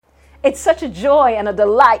It's such a joy and a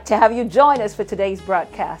delight to have you join us for today's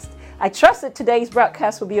broadcast. I trust that today's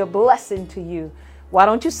broadcast will be a blessing to you. Why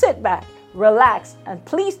don't you sit back, relax, and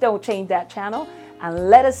please don't change that channel, and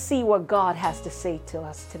let us see what God has to say to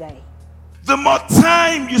us today. The more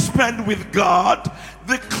time you spend with God,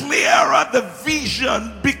 the clearer the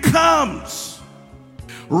vision becomes.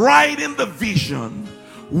 Writing the vision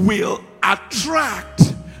will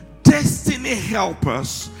attract destiny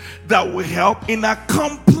helpers that will help in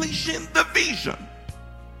accomplishing the vision.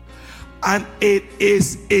 And it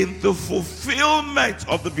is in the fulfillment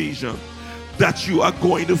of the vision that you are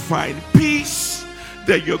going to find peace,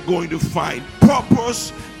 that you're going to find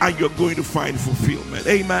purpose, and you're going to find fulfillment.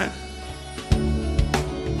 Amen.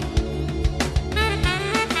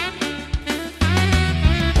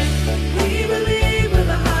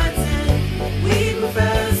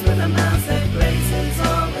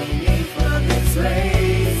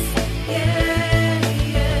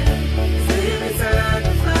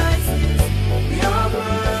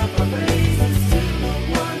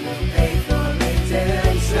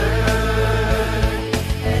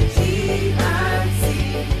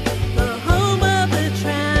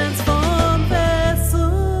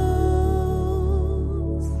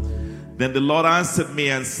 Then the Lord answered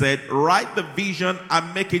me and said, write the vision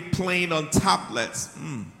and make it plain on tablets.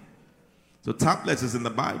 So tablets is in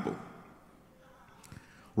the Bible.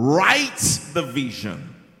 Write the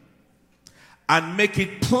vision and make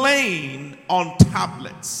it plain on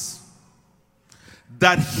tablets,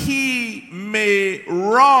 that he may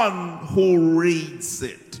run who reads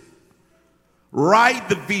it. Write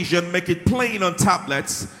the vision, make it plain on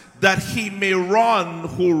tablets, that he may run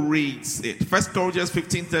who reads it. 1 Corinthians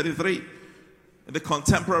 15:33 in the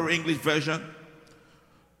Contemporary English Version.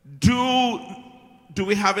 Do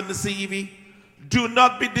we have in the CEV? Do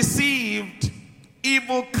not be deceived.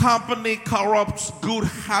 Evil company corrupts good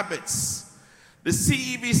habits. The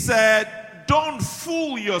CEV said, don't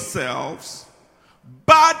fool yourselves.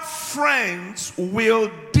 Bad friends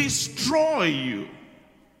will destroy you.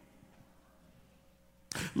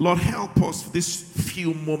 Lord, help us for these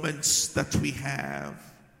few moments that we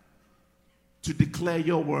have to declare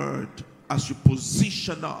your word as you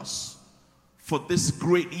position us for this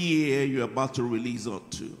great year you're about to release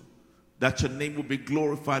unto. That your name will be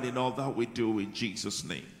glorified in all that we do in Jesus'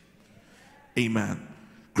 name. Amen.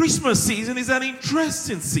 Christmas season is an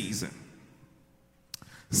interesting season.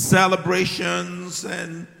 Celebrations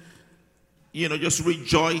and, just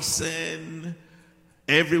rejoicing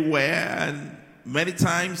everywhere, and many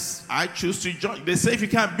times I choose to join. They say if you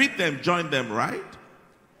can't beat them, join them, right?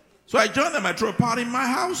 So I join them. I throw a party in my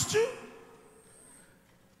house too.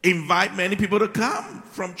 Invite many people to come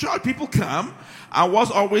from church. People come. And what's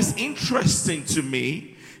always interesting to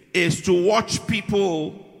me is to watch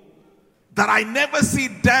people that I never see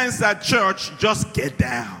dance at church just get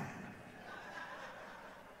down.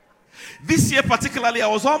 This year particularly, I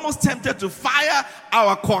was almost tempted to fire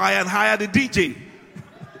our choir and hire the DJ.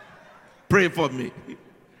 Pray for me.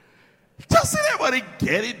 Just see everybody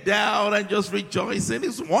get it down and just rejoicing.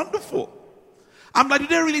 It's wonderful. I'm like, do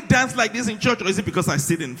they really dance like this in church? Or is it because I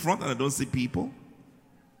sit in front and I don't see people?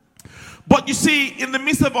 But you see, in the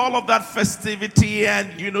midst of all of that festivity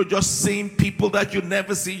and, just seeing people that you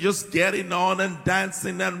never see just getting on and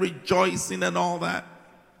dancing and rejoicing and all that,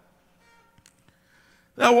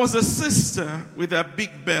 there was a sister with a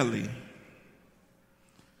big belly.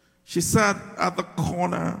 She sat at the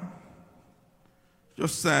corner,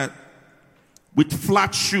 just sat with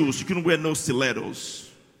flat shoes. You couldn't wear no stilettos.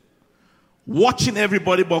 Watching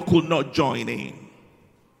everybody but could not join in.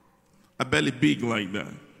 A belly big like that.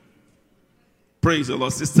 Praise the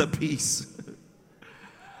Lord, Sister Peace.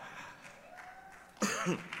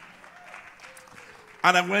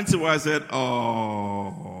 And I went to her, I said,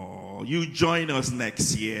 oh, you join us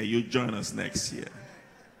next year. You join us next year.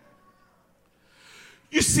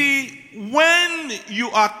 You see, when you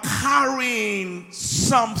are carrying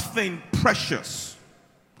something precious,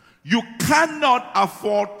 you cannot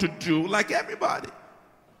afford to do like everybody.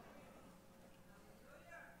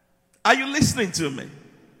 Are you listening to me?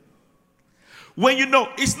 When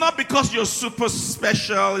it's not because you're super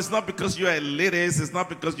special, it's not because you're elitist, it's not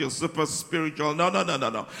because you're super spiritual.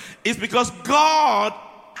 No. It's because God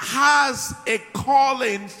has a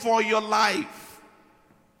calling for your life.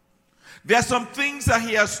 There are some things that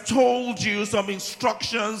he has told you, some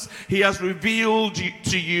instructions he has revealed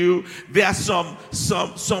to you. There are some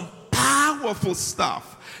powerful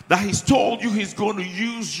stuff that he's told you he's going to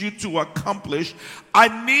use you to accomplish. I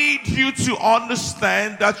need you to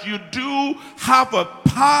understand that you do have a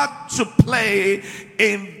part to play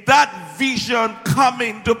in that vision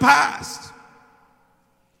coming to pass.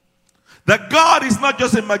 That God is not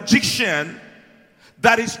just a magician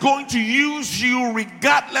that is going to use you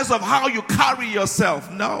regardless of how you carry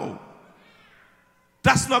yourself. No.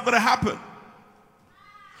 That's not going to happen.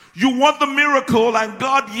 You want the miracle, and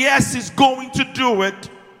God, yes, is going to do it.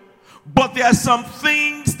 But there are some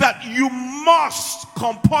things that you must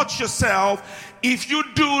comport yourself if you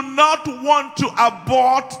do not want to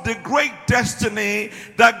abort the great destiny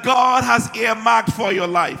that God has earmarked for your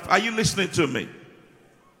life. Are you listening to me?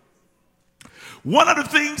 One of the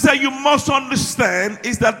things that you must understand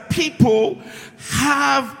is that people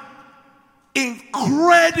have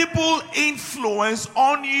incredible influence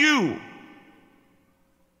on you.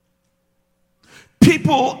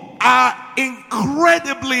 People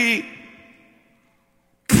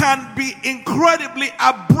can be incredibly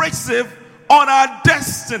abrasive on our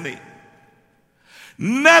destiny.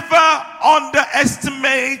 Never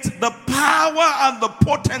underestimate the power and the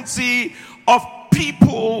potency of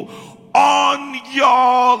people on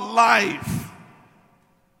your life.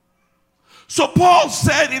 So Paul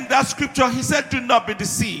said in that scripture, he said, do not be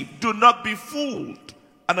deceived, do not be fooled.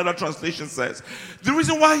 Another translation says, the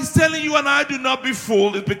reason why he's telling you and I do not be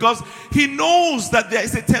fooled is because he knows that there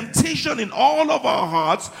is a temptation in all of our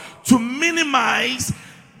hearts to minimize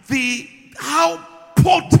how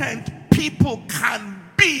potent people can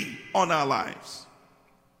be on our lives.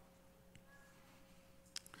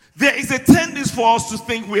 There is a tendency for us to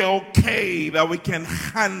think we're okay, that we can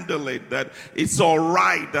handle it, that it's all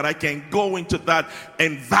right, that I can go into that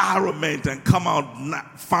environment and come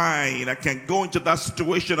out fine. I can go into that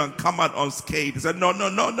situation and come out unscathed. He said, no.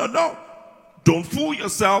 Don't fool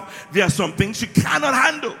yourself. There are some things you cannot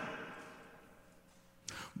handle.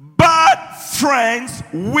 Bad friends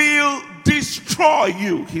will destroy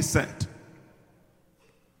you, he said.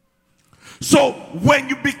 So when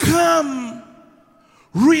you become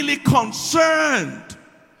really concerned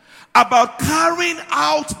about carrying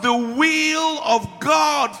out the will of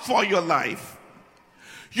God for your life,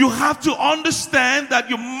 you have to understand that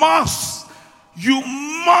you must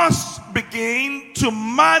begin to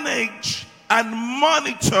manage and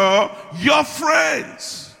monitor your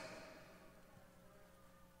friends.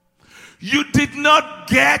 You did not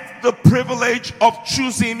get the privilege of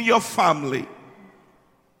choosing your family.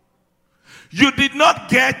 You did not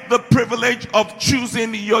get the privilege of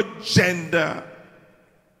choosing your gender,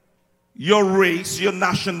 your race, your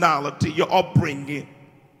nationality, your upbringing.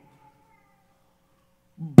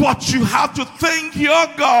 But you have to thank your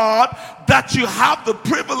God that you have the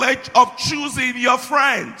privilege of choosing your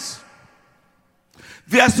friends.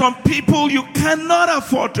 There are some people you cannot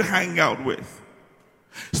afford to hang out with.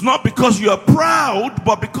 It's not because you're proud,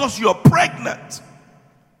 but because you're pregnant.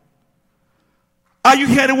 Are you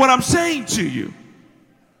hearing what I'm saying to you?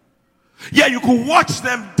 Yeah, you can watch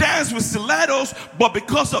them dance with stilettos, but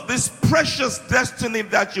because of this precious destiny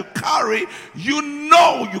that you carry, you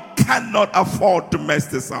know you cannot afford to mess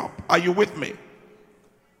this up. Are you with me?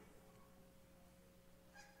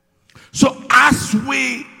 So as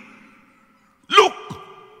we look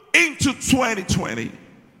into 2020,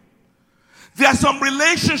 there are some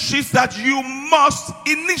relationships that you must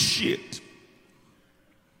initiate.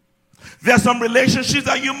 There are some relationships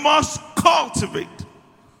that you must cultivate.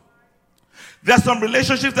 There are some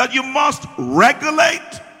relationships that you must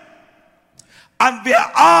regulate. And there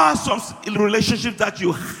are some relationships that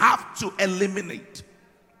you have to eliminate.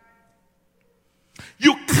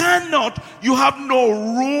 You have no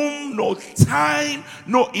room, no time,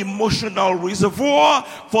 no emotional reservoir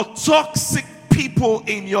for toxic people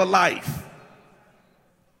in your life.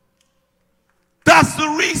 That's the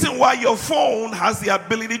reason why your phone has the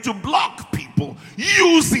ability to block people.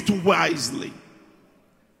 Use it wisely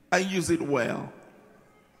and use it well.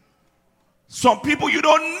 Some people you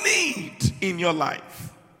don't need in your life.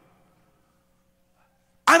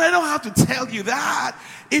 And I don't have to tell you that.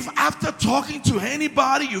 If after talking to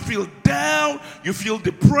anybody you feel down, you feel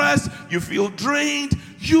depressed, you feel drained,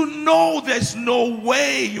 you know there's no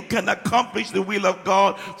way you can accomplish the will of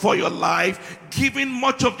God for your life, giving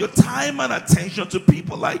much of your time and attention to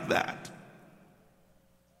people like that.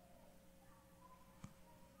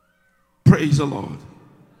 Praise the Lord.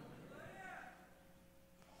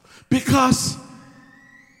 Because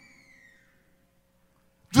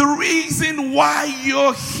the reason why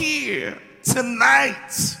you're here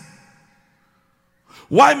tonight,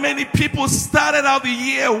 why many people started out the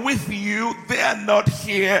year with you, they are not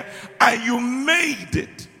here, and you made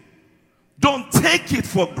it. Don't take it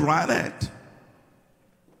for granted.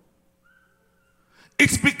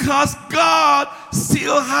 It's because God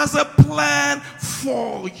still has a plan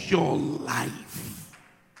for your life.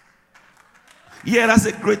 Yeah, that's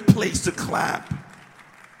a great place to clap.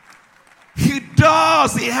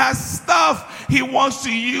 does. He has stuff He wants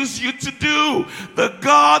to use you to do. The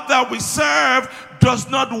God that we serve does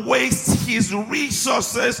not waste His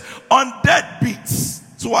resources on deadbeats.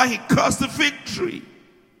 That's why He cursed the fig tree.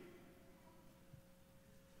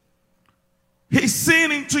 He's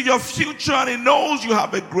seen into your future and He knows you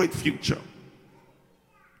have a great future.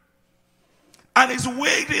 And He's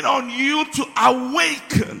waiting on you to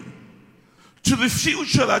awaken to the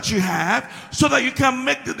future that you have so that you can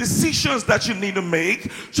make the decisions that you need to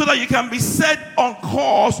make, so that you can be set on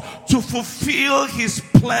course to fulfill His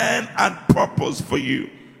plan and purpose for you.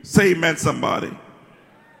 Say amen, somebody.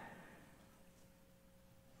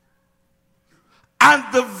 And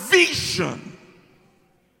the vision.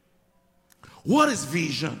 What is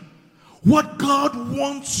vision? What God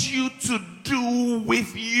wants you to do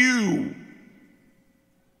with you.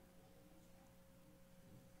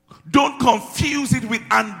 Don't confuse it with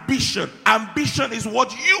ambition. Ambition is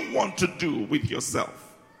what you want to do with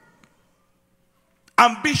yourself.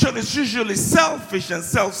 Ambition is usually selfish and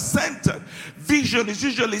self-centered. Vision is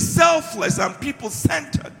usually selfless and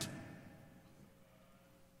people-centered.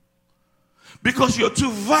 Because you're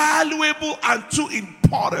too valuable and too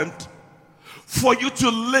important for you to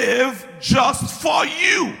live just for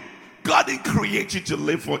you. God didn't create you to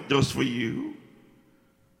live just for you.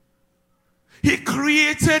 He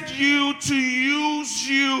created you to use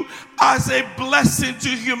you as a blessing to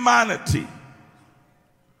humanity.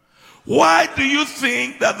 Why do you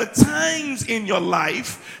think that the times in your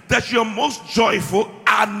life that you're most joyful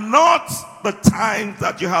are not the times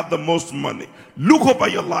that you have the most money? Look over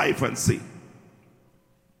your life and see.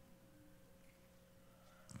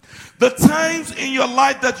 The times in your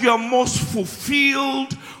life that you are most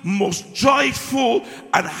fulfilled, most joyful,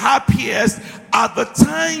 and happiest are the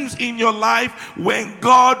times in your life when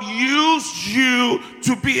God used you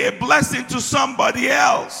to be a blessing to somebody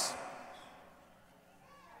else.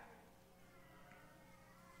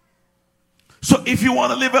 So if you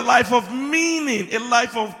want to live a life of meaning, a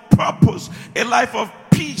life of purpose, a life of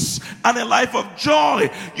peace, and a life of joy,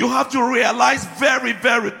 you have to realize very,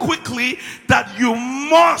 very quickly that you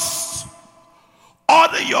must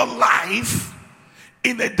order your life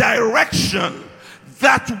in a direction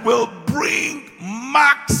that will bring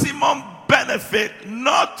maximum benefit,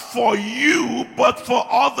 not for you, but for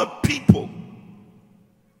other people.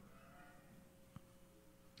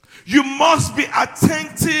 You must be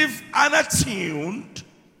attentive and attuned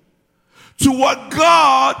to what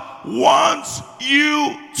God wants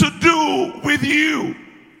you to do with you.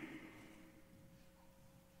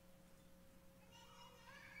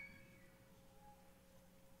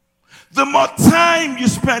 The more time you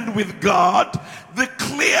spend with God, the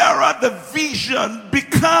clearer the vision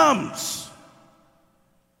becomes.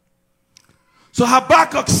 So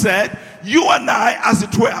Habakkuk said, you and I, as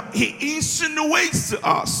it were, he insinuates to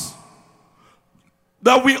us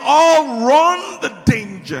that we all run the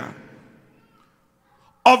danger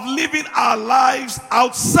of living our lives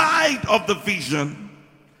outside of the vision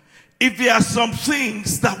if there are some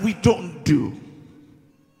things that we don't do.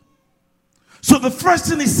 So the first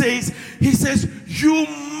thing he says, you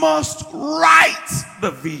must write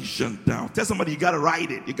the vision down. Tell somebody, you got to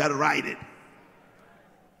write it. You got to write it.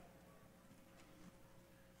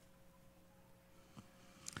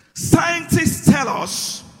 Scientists tell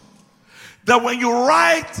us that when you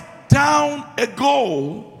write down a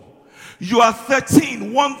goal, you are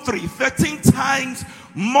 13 times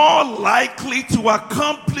more likely to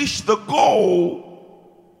accomplish the goal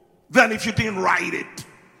than if you didn't write it.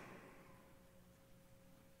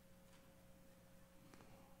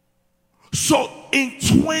 So in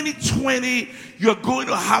 2020, you're going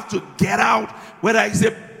to have to get out, whether it's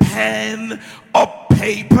a pen or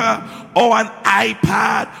paper or an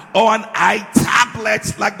iPad or an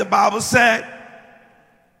iTablet, like the Bible said.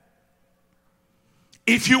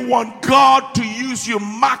 If you want God to use you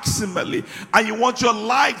maximally and you want your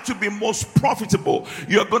life to be most profitable,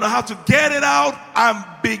 you're going to have to get it out and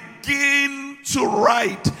begin to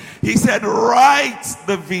write. He said, write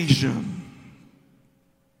the vision.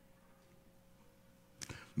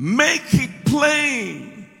 Make it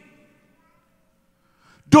plain.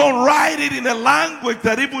 Don't write it in a language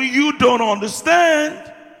that even you don't understand.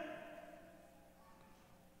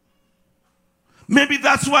 Maybe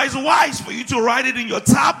that's why it's wise for you to write it in your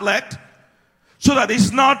tablet so that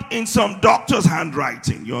it's not in some doctor's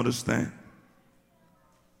handwriting. You understand?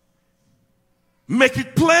 Make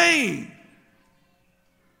it plain.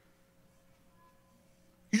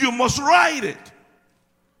 You must write it.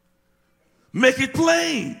 Make it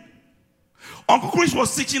plain. Uncle Chris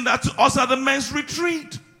was teaching that to us at the men's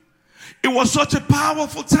retreat. It was such a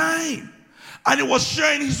powerful time. And he was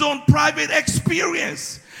sharing his own private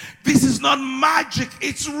experience. This is not magic,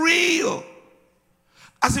 it's real.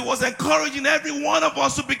 As he was encouraging every one of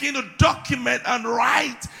us to begin to document and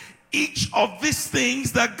write each of these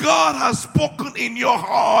things that God has spoken in your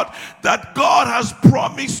heart, that God has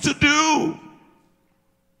promised to do.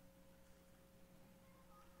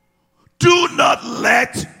 Do not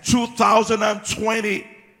let 2020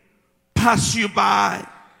 pass you by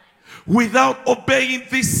without obeying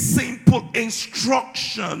this simple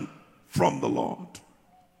instruction from the Lord.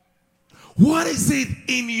 What is it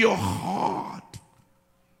in your heart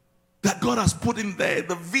that God has put in there?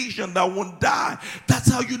 The vision that won't die.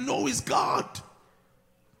 That's how you know it's God.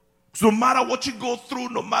 So no matter what you go through,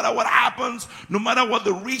 no matter what happens, no matter what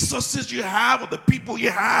the resources you have or the people you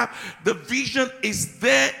have, the vision is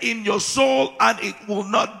there in your soul and it will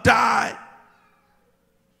not die.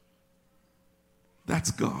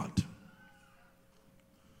 That's God.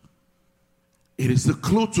 It is the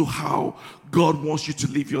clue to how God wants you to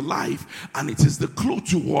live your life, and it is the clue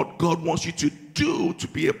to what God wants you to do to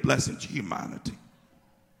be a blessing to humanity.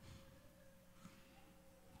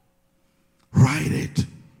 Write it.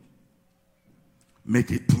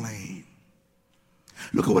 Make it plain.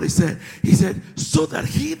 Look at what he said. He said, so that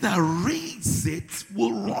he that reads it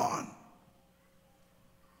will run.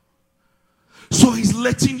 So he's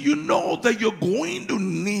letting you know that you're going to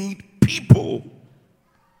need people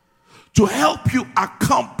to help you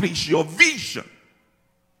accomplish your vision.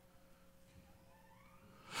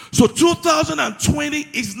 So 2020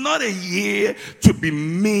 is not a year to be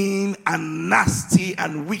mean and nasty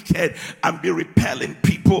and wicked and be repelling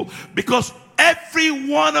people, because every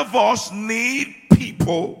one of us need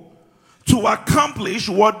people to accomplish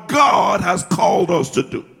what God has called us to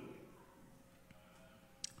do.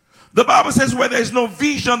 The Bible says where there is no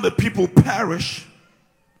vision, the people perish.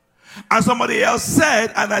 And somebody else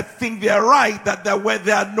said, and I think they're right, that where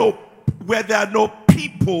there are no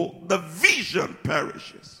people, the vision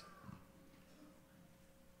perishes.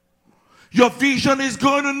 Your vision is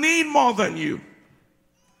going to need more than you.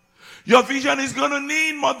 Your vision is going to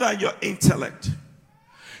need more than your intellect.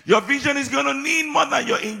 Your vision is going to need more than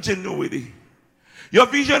your ingenuity. Your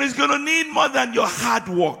vision is going to need more than your hard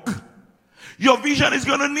work. Your vision is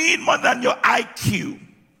going to need more than your IQ.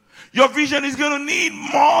 Your vision is going to need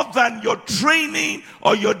more than your training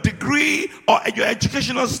or your degree or your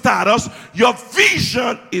educational status. Your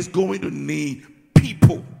vision is going to need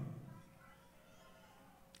people.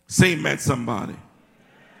 Say amen, somebody.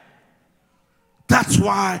 That's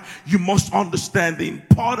why you must understand the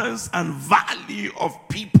importance and value of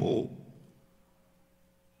people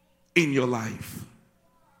in your life.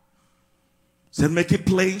 So make it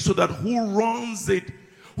plain so that who runs it,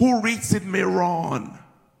 who reads it may run.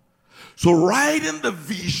 So writing the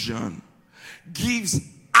vision gives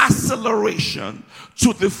acceleration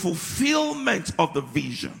to the fulfillment of the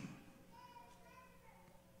vision.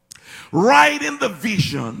 Writing the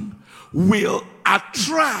vision will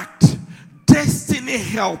attract destiny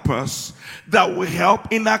helpers that will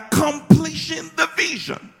help in accomplishing the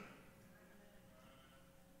vision.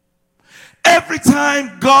 Every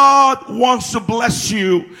time God wants to bless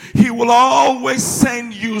you, He will always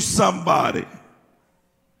send you somebody.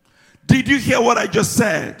 Did you hear what I just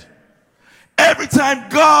said? Every time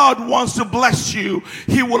God wants to bless you,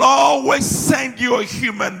 He will always send you a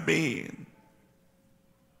human being.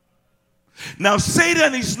 Now,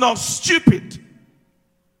 Satan is not stupid,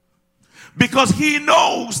 because he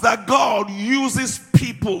knows that God uses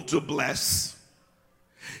people to bless.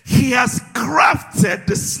 He has crafted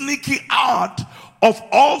the sneaky art of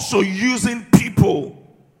also using people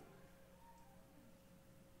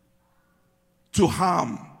to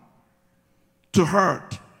harm, to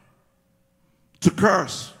hurt, to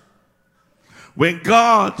curse. When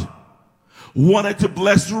God wanted to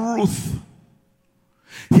bless Ruth,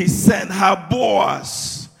 He sent her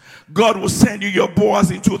Boaz. God will send you your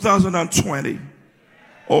Boaz in 2020.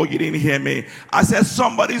 Oh, you didn't hear me. I said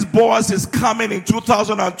somebody's Boaz is coming in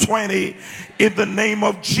 2020 in the name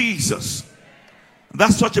of Jesus.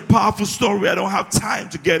 That's such a powerful story. I don't have time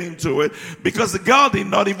to get into it, because the girl did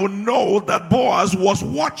not even know that Boaz was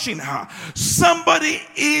watching her. Somebody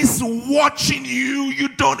is watching you. You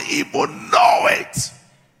don't even know it.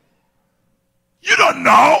 You don't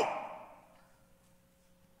know.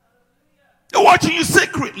 They're watching you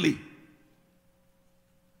secretly.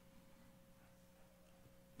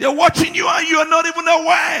 They're watching you and you're not even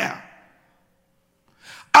aware.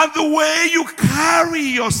 And the way you carry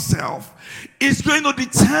yourself is going to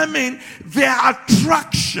determine their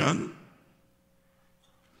attraction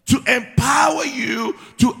to empower you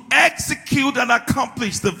to execute and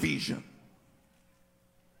accomplish the vision.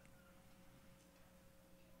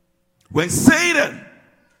 When Satan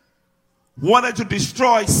wanted to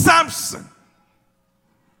destroy Samson,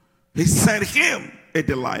 he sent him a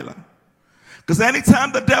Delilah. Because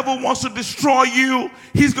anytime the devil wants to destroy you,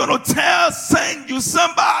 he's going to send you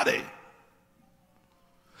somebody.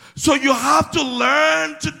 So you have to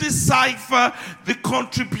learn to decipher the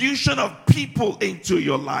contribution of people into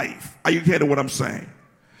your life. Are you hearing what I'm saying?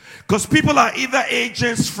 Because people are either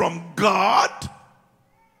agents from God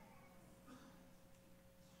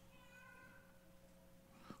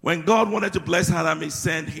when God wanted to bless Adam, he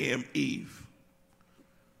sent him Eve.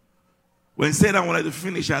 When Satan wanted to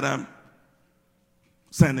finish Adam,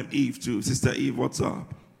 send him Eve too. Sister Eve, what's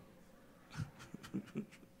up?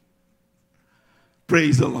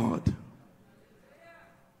 Praise the Lord.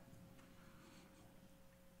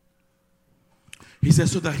 He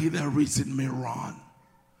says, so that he that reads it may run,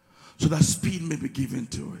 so that speed may be given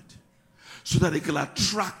to it, so that it can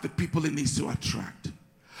attract the people it needs to attract,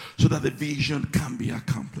 so that the vision can be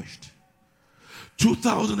accomplished.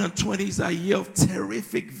 2020 is a year of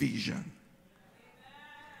terrific vision.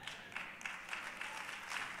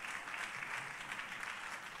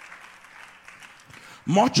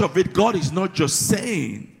 Much of it, God is not just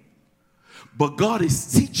saying, but God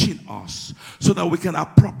is teaching us so that we can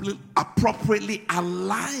appropriately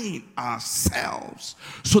align ourselves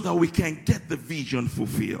so that we can get the vision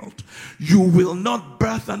fulfilled. You will not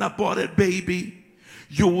birth an aborted baby.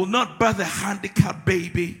 You will not birth a handicapped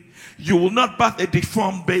baby. You will not birth a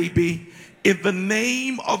deformed baby. In the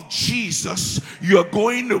name of Jesus, you are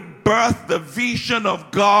going to birth the vision of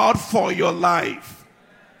God for your life.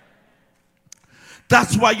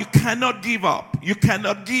 That's why you cannot give up. You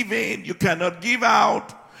cannot give in. You cannot give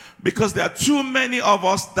out. Because there are too many of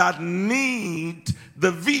us that need the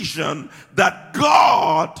vision that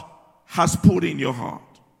God has put in your heart.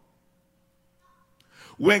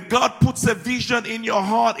 When God puts a vision in your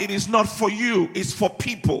heart, it is not for you. It's for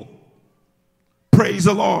people. Praise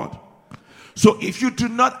the Lord. So if you do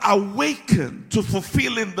not awaken to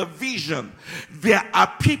fulfilling the vision, there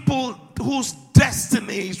are people whose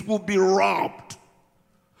destinies will be robbed,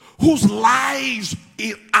 whose lives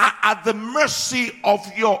are at the mercy of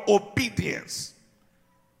your obedience.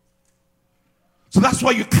 So that's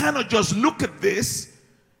why you cannot just look at this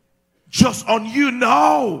just on you.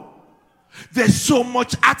 No. There's so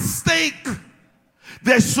much at stake.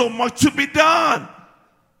 There's so much to be done.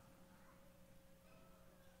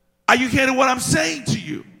 Are you hearing what I'm saying to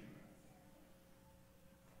you?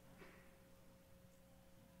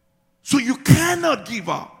 So you cannot give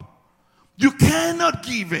up. You cannot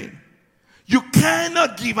give in. You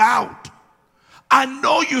cannot give out. I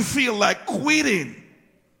know you feel like quitting.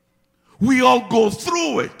 We all go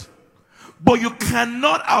through it. But you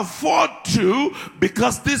cannot afford to,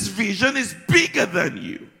 because this vision is bigger than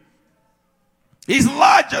you. It's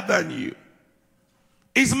larger than you.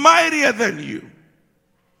 It's mightier than you.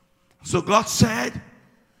 So God said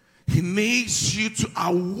he needs you to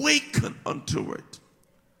awaken unto it,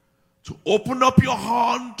 to open up your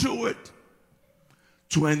heart to it,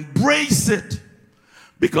 to embrace it,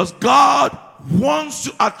 because God wants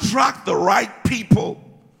to attract the right people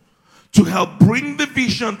to help bring the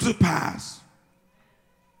vision to pass.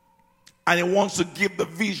 And he wants to give the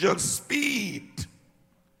vision speed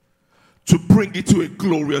to bring it to a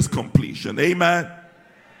glorious completion. Amen.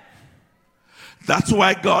 That's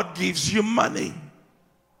why God gives you money.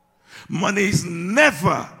 Money is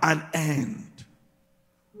never an end.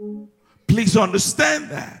 Please understand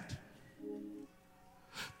that.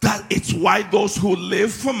 That it's why those who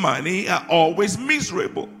live for money are always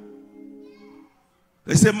miserable.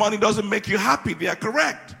 They say money doesn't make you happy. They are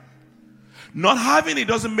correct. Not having it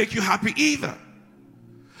doesn't make you happy either.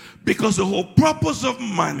 Because the whole purpose of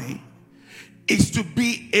money is to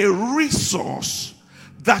be a resource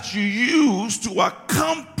that you use to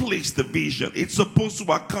accomplish the vision. It's supposed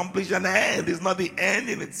to accomplish an end. It's not the end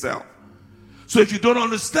in itself. So if you don't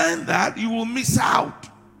understand that, you will miss out.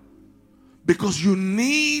 Because you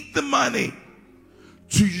need the money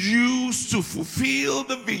to use to fulfill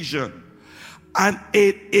the vision. And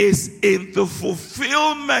it is in the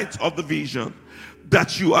fulfillment of the vision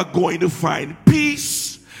that you are going to find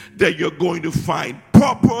peace, that you're going to find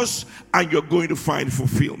purpose, and you're going to find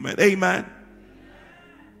fulfillment. Amen.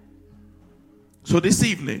 So this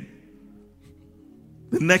evening,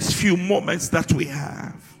 the next few moments that we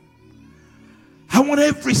have, I want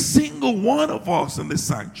every single one of us in the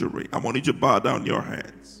sanctuary, I want you to bow down your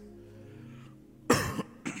heads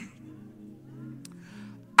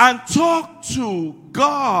and talk to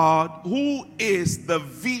God, who is the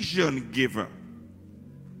vision giver.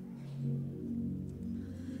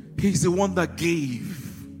 He's the one that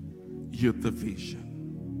gave you the vision.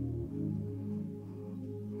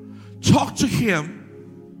 talk to him,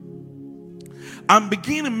 and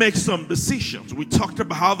begin to make some decisions. We talked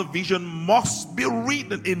about how the vision must be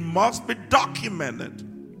written, it must be documented.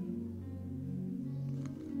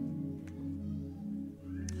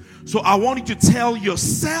 So I want you to tell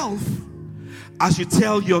yourself, as you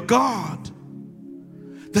tell your God,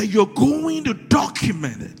 that you're going to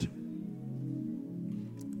document it.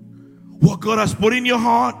 What God has put in your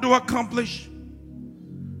heart to accomplish,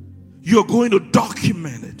 you're going to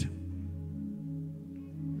document it.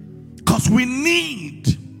 Because we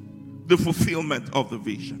need the fulfillment of the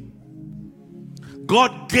vision.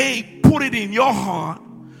 God put it in your heart,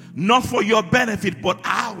 not for your benefit, but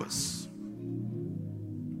ours.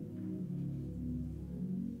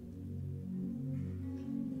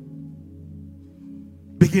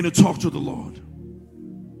 Begin to talk to the Lord.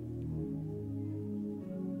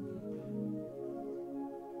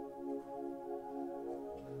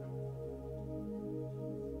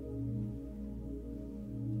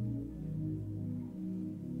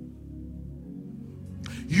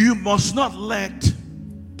 You must not let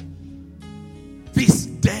this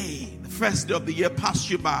day, the first day of the year, pass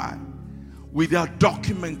you by without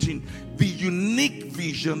documenting the unique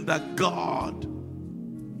vision that God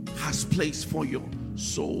has placed for your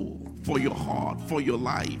soul, for your heart, for your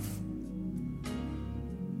life.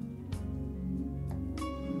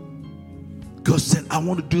 God said, I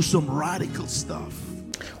want to do some radical stuff.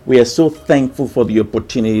 We are so thankful for the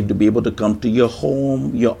opportunity to be able to come to your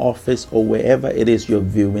home, your office, or wherever it is you're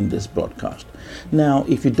viewing this broadcast. Now,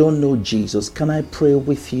 if you don't know Jesus, can I pray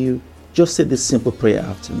with you? Just say this simple prayer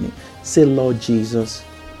after me. Say, Lord Jesus,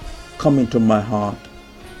 come into my heart.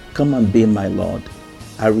 Come and be my Lord.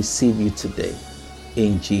 I receive you today.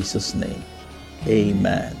 In Jesus' name,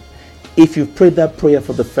 amen. If you've prayed that prayer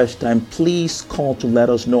for the first time, please call to let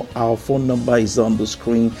us know. Our phone number is on the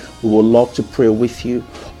screen. We would love to pray with you.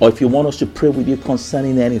 Or if you want us to pray with you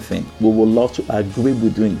concerning anything, we would love to agree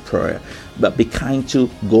with you in prayer. But be kind to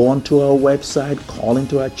go onto our website, call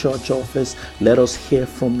into our church office. Let us hear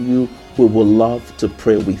from you. We would love to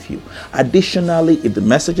pray with you. Additionally, if the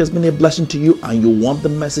message has been a blessing to you and you want the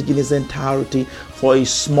message in its entirety, for a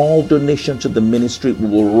small donation to the ministry, we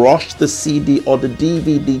will rush the CD or the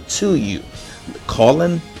DVD to you. Call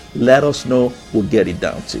in, let us know, we'll get it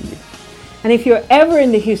down to you. And if you're ever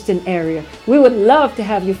in the Houston area, we would love to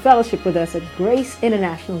have you fellowship with us at Grace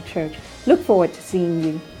International Church. Look forward to seeing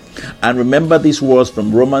you. And remember these words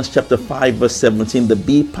from Romans chapter 5 verse 17. The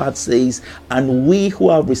B part says, and we who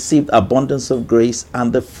have received abundance of grace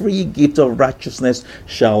and the free gift of righteousness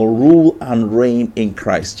shall rule and reign in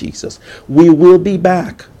Christ Jesus. We will be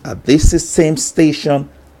back at this same station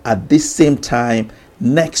at this same time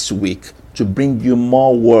next week to bring you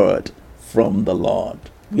more word from the Lord.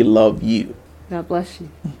 We love you. God bless you.